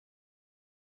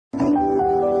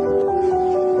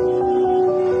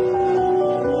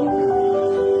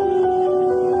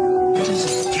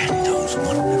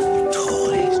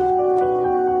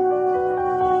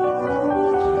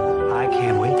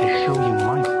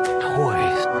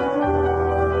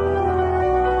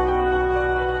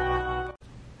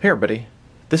Hey everybody,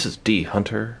 this is D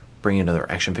Hunter, bringing another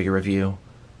action figure review.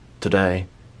 Today,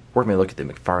 we're going to look at the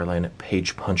McFarlane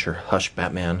Page Puncher Hush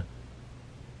Batman.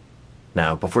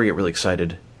 Now, before you get really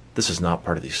excited, this is not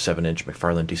part of the 7-inch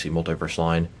McFarlane DC Multiverse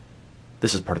line.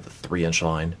 This is part of the 3-inch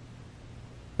line.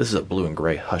 This is a blue and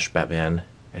gray Hush Batman,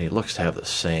 and he looks to have the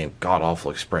same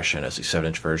god-awful expression as the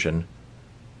 7-inch version.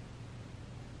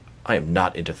 I am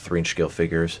not into 3-inch scale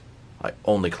figures. I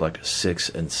only collect 6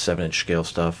 and 7-inch scale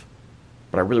stuff.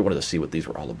 But I really wanted to see what these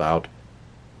were all about.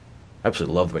 I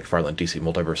absolutely love the McFarlane DC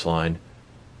Multiverse line,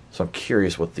 so I'm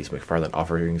curious what these McFarlane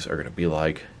offerings are going to be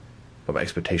like, but my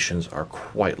expectations are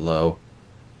quite low.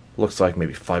 Looks like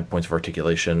maybe 5 points of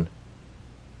articulation.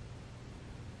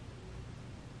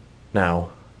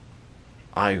 Now,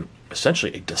 I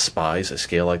essentially despise a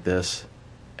scale like this,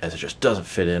 as it just doesn't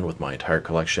fit in with my entire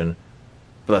collection,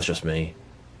 but that's just me.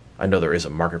 I know there is a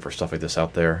market for stuff like this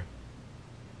out there.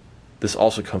 This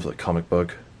also comes with a comic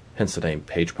book, hence the name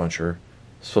Page Puncher.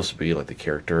 It's supposed to be like the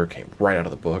character came right out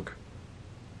of the book.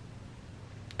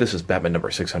 This is Batman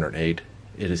number 608.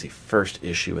 It is the first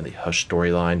issue in the Hush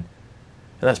storyline, and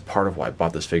that's part of why I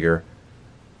bought this figure.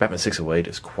 Batman 608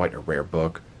 is quite a rare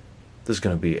book. This is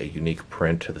going to be a unique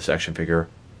print to this action figure.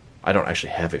 I don't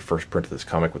actually have a first print of this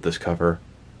comic with this cover.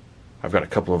 I've got a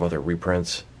couple of other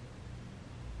reprints.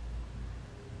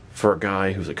 For a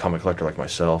guy who's a comic collector like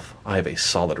myself, I have a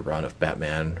solid run of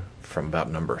Batman from about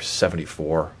number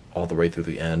 74 all the way through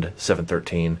the end,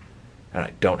 713, and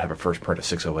I don't have a first print of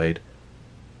 608,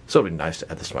 so it'd be nice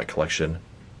to add this to my collection.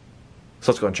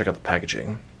 So let's go and check out the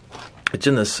packaging. It's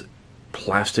in this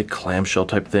plastic clamshell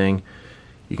type thing.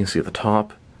 You can see at the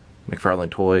top, McFarlane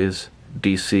Toys,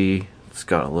 DC. It's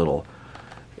got a little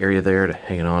area there to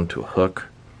hang it on to a hook.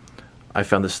 I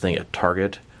found this thing at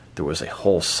Target. There was a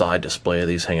whole side display of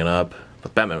these hanging up,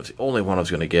 but Batman was the only one I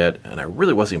was going to get, and I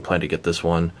really wasn't even planning to get this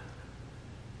one.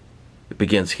 It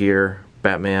begins here.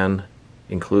 Batman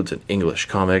includes an English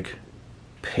comic,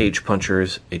 Page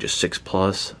Punchers, ages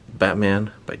 6+,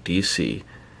 Batman by DC.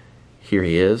 Here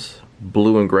he is,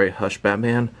 blue and gray Hush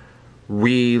Batman.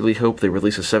 Really hope they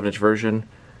release a 7-inch version.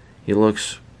 He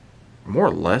looks more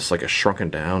or less like a shrunken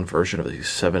down version of the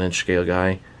 7-inch scale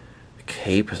guy. The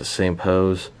cape has the same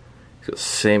pose. He's got the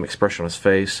same expression on his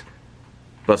face,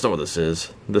 but that's not what this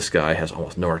is. This guy has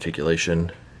almost no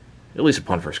articulation, at least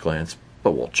upon first glance,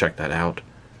 but we'll check that out.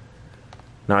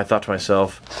 Now I thought to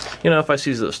myself, you know, if I see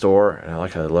these at the store and I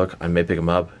like how they look, I may pick them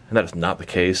up, and that is not the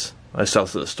case. I saw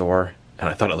this at the store, and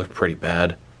I thought it looked pretty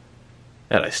bad,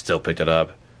 and I still picked it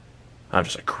up. I'm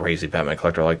just a crazy Batman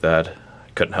collector like that.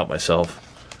 I couldn't help myself.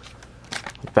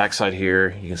 On the backside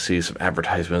here, you can see some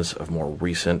advertisements of more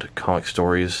recent comic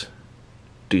stories.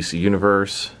 DC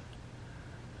Universe,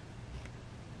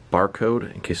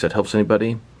 barcode, in case that helps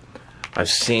anybody. I've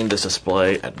seen this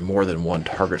display at more than one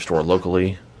Target store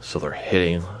locally, so they're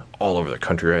hitting all over the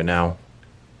country right now.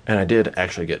 And I did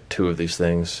actually get 2 of these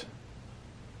things.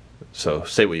 So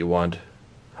say what you want.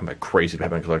 I'm a crazy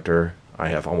Batman collector. I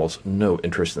have almost no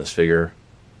interest in this figure,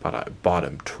 but I bought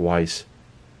him twice.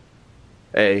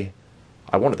 I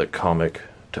wanted the comic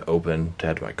to open to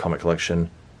add to my comic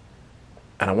collection,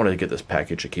 and I wanted to get this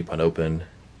package to keep unopened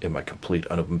in my complete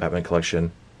unopened Batman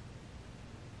collection.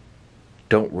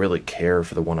 Don't really care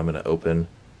for the one I'm going to open.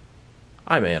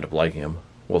 I may end up liking him.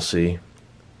 We'll see.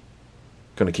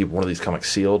 Going to keep one of these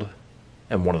comics sealed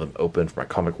and one of them open for my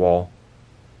comic wall.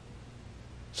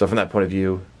 So from that point of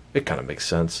view, it kind of makes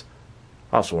sense.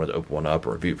 I also wanted to open one up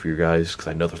and review it for you guys because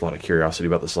I know there's a lot of curiosity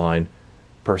about this line.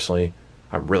 Personally,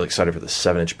 I'm really excited for the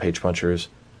 7-inch Page Punchers.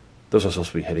 Those are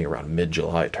supposed to be hitting around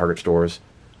mid-July at Target stores,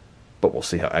 but we'll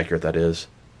see how accurate that is.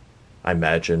 I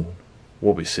imagine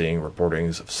we'll be seeing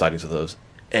reportings of sightings of those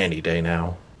any day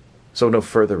now. So no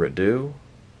further ado,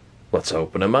 let's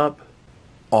open them up.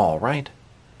 Alright,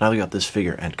 now we got this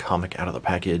figure and comic out of the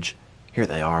package. Here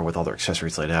they are with all their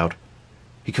accessories laid out.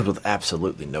 He comes with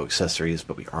absolutely no accessories,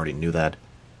 but we already knew that.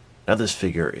 Now this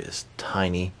figure is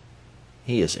tiny.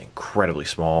 He is incredibly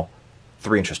small,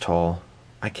 3 inches tall.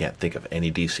 I can't think of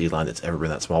any DC line that's ever been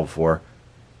that small before.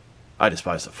 I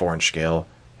despise the 4-inch scale,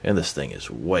 and this thing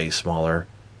is way smaller.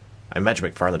 I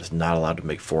imagine McFarlane is not allowed to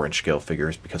make 4-inch scale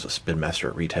figures because of Spin Master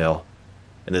at retail,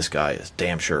 and this guy is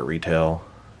damn sure at retail.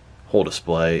 Whole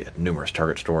display at numerous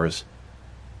Target stores.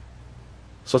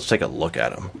 So let's take a look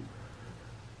at him.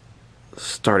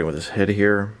 Starting with his head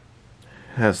here,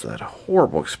 has that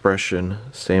horrible expression,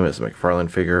 same as the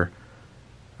McFarlane figure.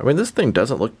 I mean, this thing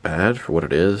doesn't look bad for what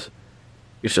it is.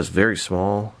 It's just very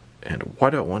small, and why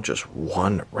do I want just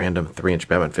one random 3-inch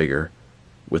Batman figure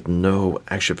with no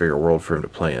action figure world for him to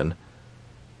play in?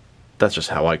 That's just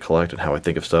how I collect and how I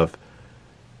think of stuff.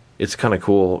 It's kind of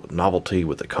cool novelty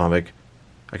with the comic.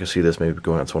 I can see this maybe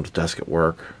going on someone's desk at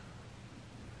work.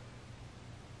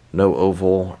 No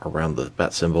oval around the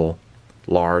bat symbol.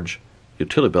 Large.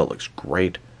 Utility belt looks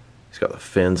great. He's got the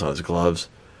fins on his gloves.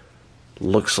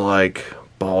 Looks like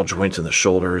ball joints in the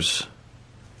shoulders.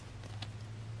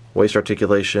 Waist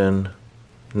articulation,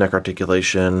 neck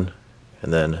articulation,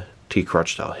 and then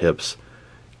T-crotch style hips.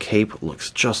 Cape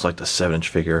looks just like the 7-inch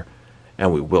figure,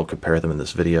 and we will compare them in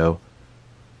this video.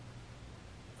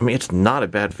 I mean, it's not a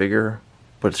bad figure,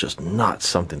 but it's just not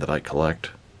something that I collect.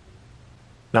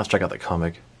 Now let's check out the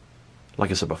comic.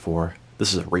 Like I said before,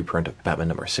 this is a reprint of Batman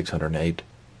number 608.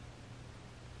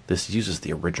 This uses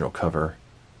the original cover,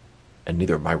 and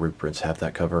neither of my reprints have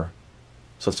that cover.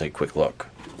 So let's take a quick look.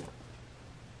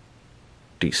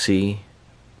 DC,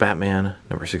 Batman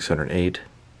number 608,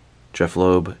 Jeff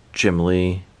Loeb, Jim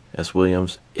Lee, S.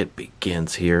 Williams. It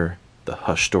begins here. The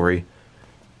Hush story.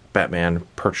 Batman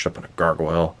perched up on a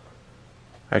gargoyle.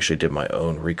 I actually did my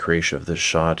own recreation of this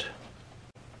shot.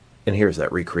 And here's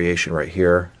that recreation right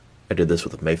here. I did this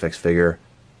with a Mafex figure.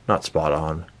 Not spot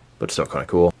on, but still kind of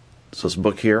cool. So this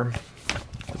book here,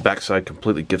 the backside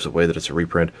completely gives away that it's a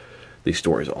reprint. These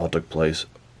stories all took place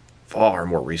far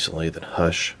more recently than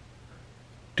Hush.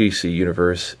 DC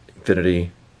Universe,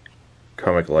 Infinity,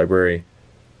 Comic Library.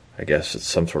 I guess it's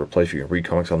some sort of place you can read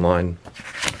comics online.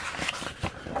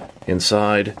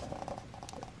 Inside,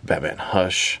 Batman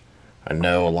Hush. I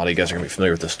know a lot of you guys are going to be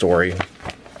familiar with this story. A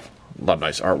lot of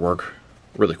nice artwork.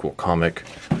 Really cool comic.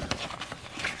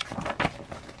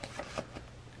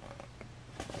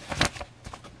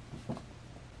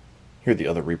 Here are the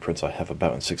other reprints I have of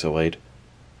Batman 608.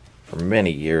 For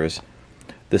many years,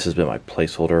 this has been my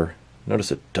placeholder.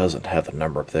 Notice it doesn't have the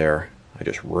number up there. I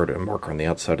just wrote a marker on the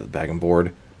outside of the bag and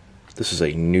board. This is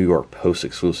a New York Post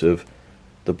exclusive.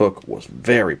 The book was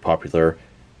very popular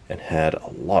and had a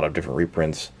lot of different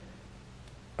reprints.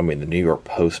 I mean, the New York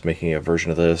Post making a version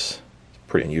of this is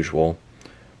pretty unusual.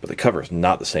 But the cover is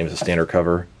not the same as the standard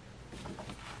cover.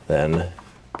 Then,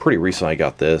 pretty recently I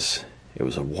got this. It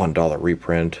was a $1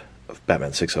 reprint of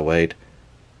Batman 608.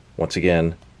 Once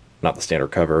again, not the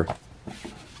standard cover.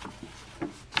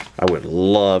 I would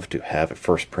love to have a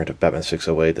first print of Batman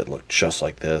 608 that looked just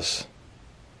like this.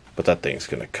 But that thing's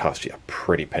going to cost you a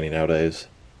pretty penny nowadays.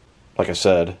 Like I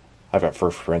said, I've got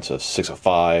first prints of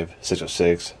 605,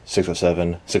 606,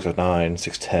 607, 609,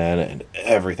 610, and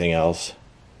everything else.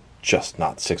 Just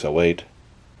not 608.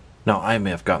 Now, I may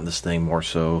have gotten this thing more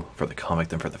so for the comic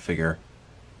than for the figure,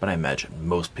 but I imagine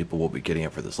most people will be getting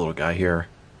it for this little guy here.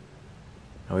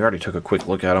 Now, we already took a quick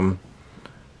look at him.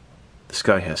 This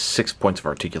guy has 6 points of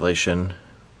articulation.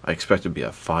 I expect it to be a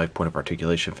 5-point of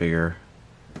articulation figure.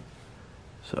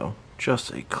 So,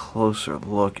 just a closer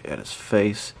look at his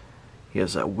face. He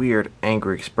has that weird,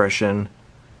 angry expression.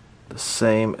 The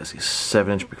same as the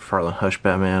 7-inch McFarlane Hush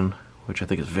Batman, which I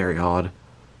think is very odd.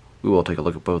 We will take a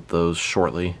look at both those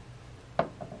shortly.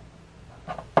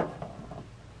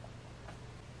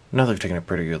 Now that we've taken a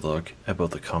pretty good look at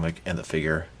both the comic and the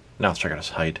figure, now let's check out his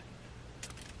height.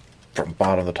 From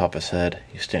bottom to top of his head,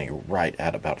 he's standing right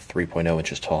at about 3.0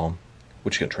 inches tall,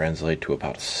 which can translate to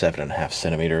about 7.5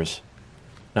 centimeters.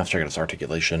 Now let's check out his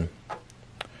articulation.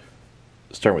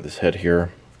 Starting with his head here,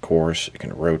 of course, it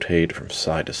can rotate from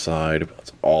side to side.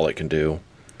 That's all it can do.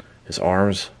 His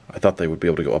arms, I thought they would be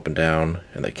able to go up and down,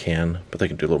 and they can, but they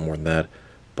can do a little more than that.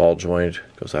 Ball joint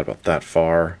goes out about that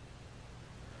far.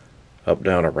 Up,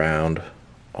 down, around,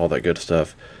 all that good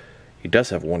stuff. He does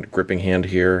have one gripping hand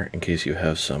here, in case you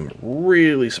have some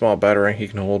really small batarang he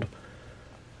can hold.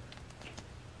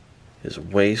 His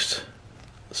waist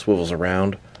swivels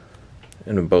around,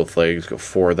 and then both legs go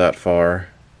forward that far,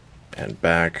 and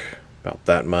back about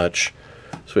that much.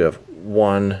 So we have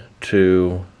 1,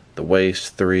 2, the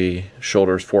waist, 3,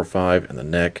 shoulders, 4, 5, and the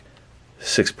neck,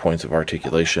 6 points of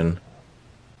articulation.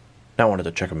 Now I wanted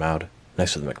to check him out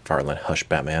next to the McFarlane Hush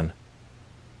Batman.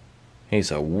 He's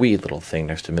a wee little thing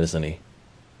next to him, isn't he?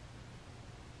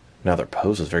 Now their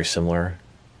pose is very similar.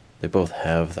 They both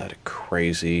have that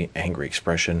crazy, angry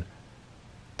expression.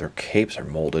 Their capes are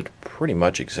molded pretty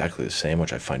much exactly the same,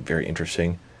 which I find very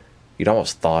interesting. You'd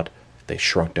almost thought they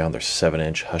shrunk down their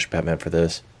 7-inch Hush Batman for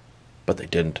this, but they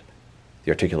didn't.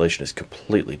 The articulation is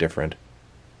completely different.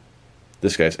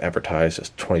 This guy's advertised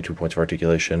as 22 points of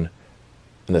articulation,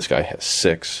 and this guy has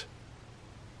 6.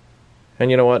 And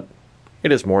you know what?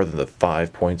 It is more than the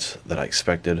 5 points that I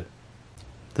expected.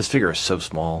 This figure is so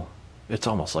small, it's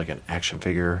almost like an action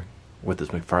figure with this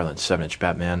McFarlane 7-inch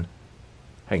Batman.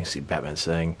 I can see Batman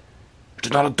saying,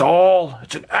 "It's not a doll,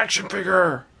 it's an action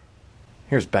figure!"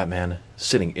 Here's Batman,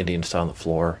 sitting Indian style on the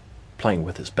floor, playing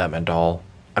with his Batman doll.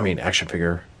 I mean action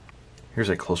figure. Here's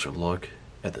a closer look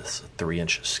at this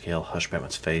 3-inch scale Hush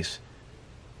Batman's face.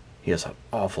 He has an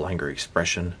awful angry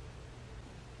expression.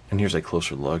 And here's a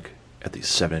closer look at the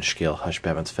 7-inch scale Hush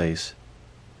Batman's face.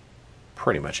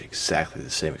 Pretty much exactly the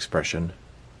same expression.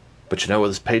 But you know what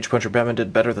this Page Puncher Batman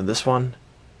did better than this one?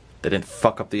 They didn't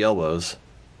fuck up the elbows.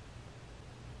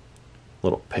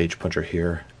 Little Page Puncher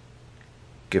here,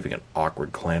 giving an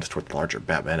awkward glance toward the larger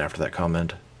Batman after that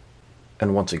comment.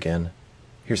 And once again,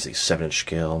 here's the 7-inch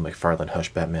scale McFarlane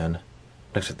Hush Batman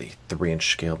next to the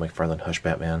 3-inch scale McFarlane Hush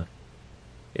Batman.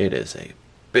 It is a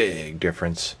big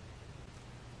difference.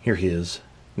 Here he is,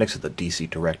 next to the DC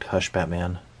Direct Hush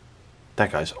Batman.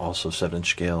 That guy's also 7-inch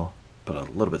scale, but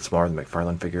a little bit smaller than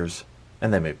McFarlane figures,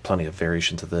 and they made plenty of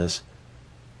variations of this.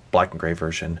 Black and gray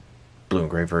version, blue and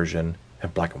gray version,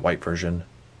 and black and white version.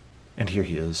 And here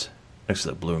he is, next to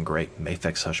the blue and gray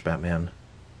Mafex Hush Batman.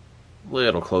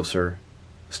 Little closer,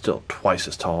 still twice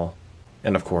as tall.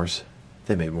 And of course,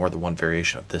 they made more than one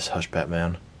variation of this Hush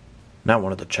Batman. Now I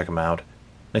wanted to check him out,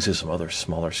 next to some other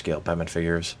smaller scale Batman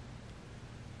figures.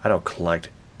 I don't collect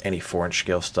any 4-inch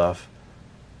scale stuff,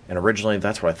 and originally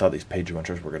that's what I thought these Page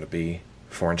Punchers were going to be,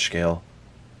 4-inch scale.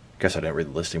 Guess I didn't read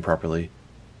the listing properly.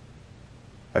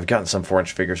 I've gotten some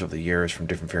 4-inch figures over the years from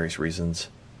different various reasons.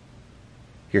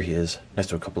 Here he is, next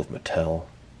to a couple of Mattel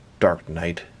Dark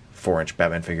Knight 4-inch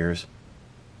Batman figures.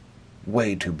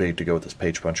 Way too big to go with this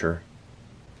Page Puncher.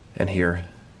 And here,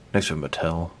 next to a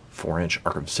Mattel 4-inch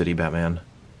Arkham City Batman,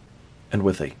 and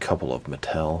with a couple of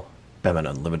Mattel Batman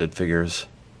Unlimited figures,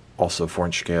 also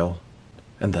 4-inch scale,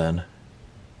 and then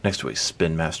next to a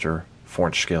Spin Master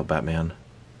 4-inch scale Batman.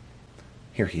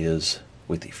 Here he is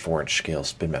with the 4-inch scale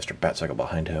Spin Master Batcycle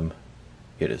behind him.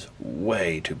 It is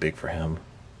way too big for him.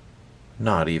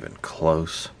 Not even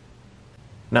close.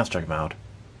 Now let's check him out,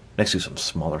 next to some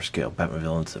smaller scale Batman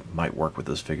villains that might work with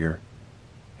this figure.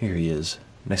 Here he is,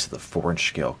 next to the 4-inch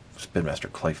scale Spin Master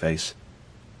Clayface.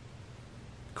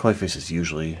 Clayface is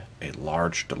usually a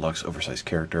large, deluxe, oversized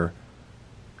character,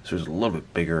 so he's a little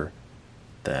bit bigger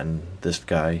than this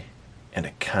guy, and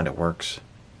it kind of works.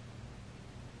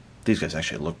 These guys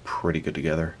actually look pretty good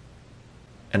together.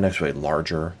 And next to a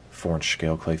larger 4-inch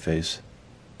scale Clayface,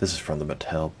 this is from the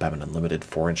Mattel Batman Unlimited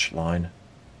 4-inch line.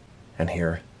 And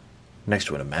here, next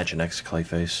to an Imaginext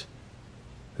Clayface,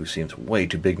 who seems way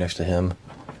too big next to him.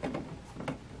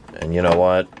 And you know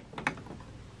what?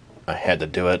 I had to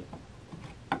do it.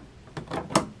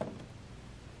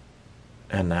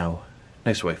 And now,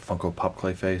 next to a Funko Pop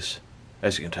Clayface.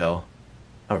 As you can tell,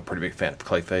 I'm a pretty big fan of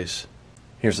Clayface.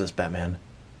 Here's this Batman,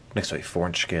 next to a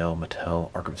 4-inch scale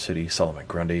Mattel Arkham City Solomon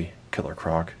Grundy, Killer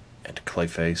Croc, and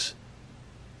Clayface.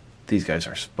 These guys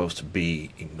are supposed to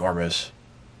be enormous,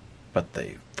 but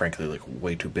they frankly look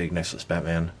way too big next to this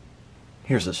Batman.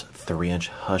 Here's this 3-inch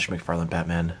Hush McFarlane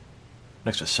Batman,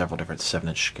 next to several different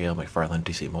 7-inch scale McFarlane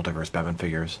DC Multiverse Batman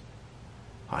figures.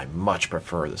 I much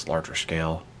prefer this larger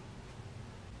scale.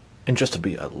 And just to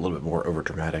be a little bit more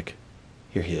overdramatic,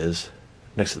 here he is,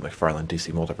 next to the McFarlane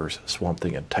DC Multiverse Swamp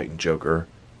Thing and Titan Joker.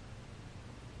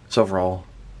 So overall,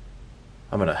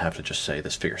 I'm going to have to just say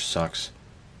this figure sucks.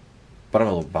 But I'm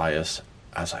a little biased,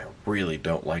 as I really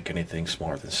don't like anything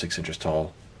smaller than 6 inches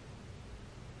tall.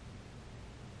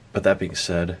 But that being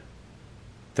said,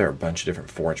 there are a bunch of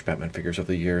different 4-inch Batman figures over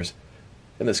the years,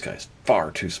 and this guy's far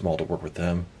too small to work with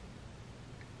them.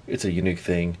 It's a unique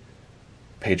thing.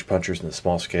 Page Punchers in the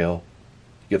small scale.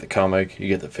 You get the comic, you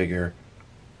get the figure.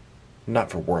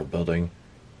 Not for world building,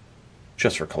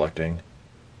 just for collecting.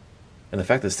 And the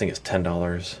fact this thing is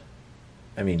 $10,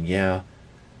 I mean, yeah,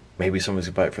 maybe someone's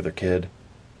gonna buy it for their kid,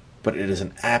 but it is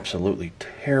an absolutely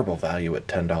terrible value at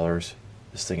 $10.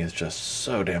 This thing is just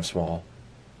so damn small.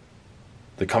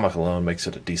 The comic alone makes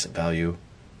it a decent value.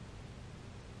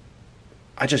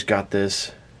 I just got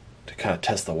this to kind of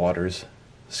test the waters,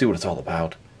 see what it's all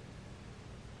about.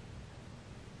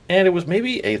 And it was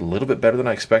maybe a little bit better than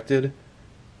I expected,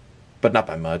 but not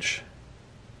by much.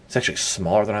 It's actually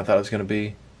smaller than I thought it was going to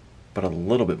be, but a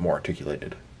little bit more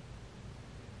articulated.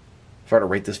 If I were to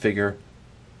rate this figure,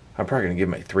 I'm probably going to give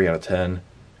him a 3 out of 10,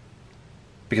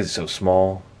 because he's so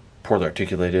small, poorly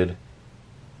articulated.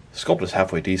 The sculpt is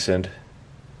halfway decent.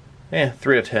 3 out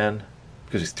of 10,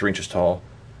 because he's 3 inches tall.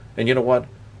 And you know what?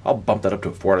 I'll bump that up to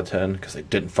a 4 out of 10, because they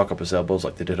didn't fuck up his elbows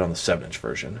like they did on the 7-inch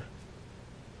version.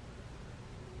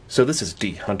 So this is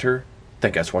D Hunter.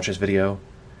 Thank you guys for watching this video.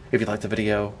 If you liked the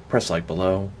video, press like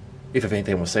below. If you have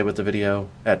anything you want to say with the video,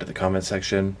 add to the comment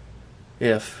section.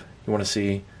 If you want to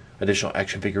see additional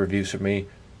action figure reviews from me,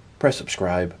 press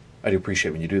subscribe. I do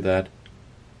appreciate when you do that.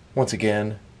 Once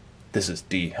again, this is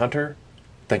D Hunter.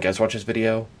 Thank you guys for watching this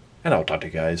video, and I'll talk to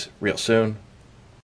you guys real soon.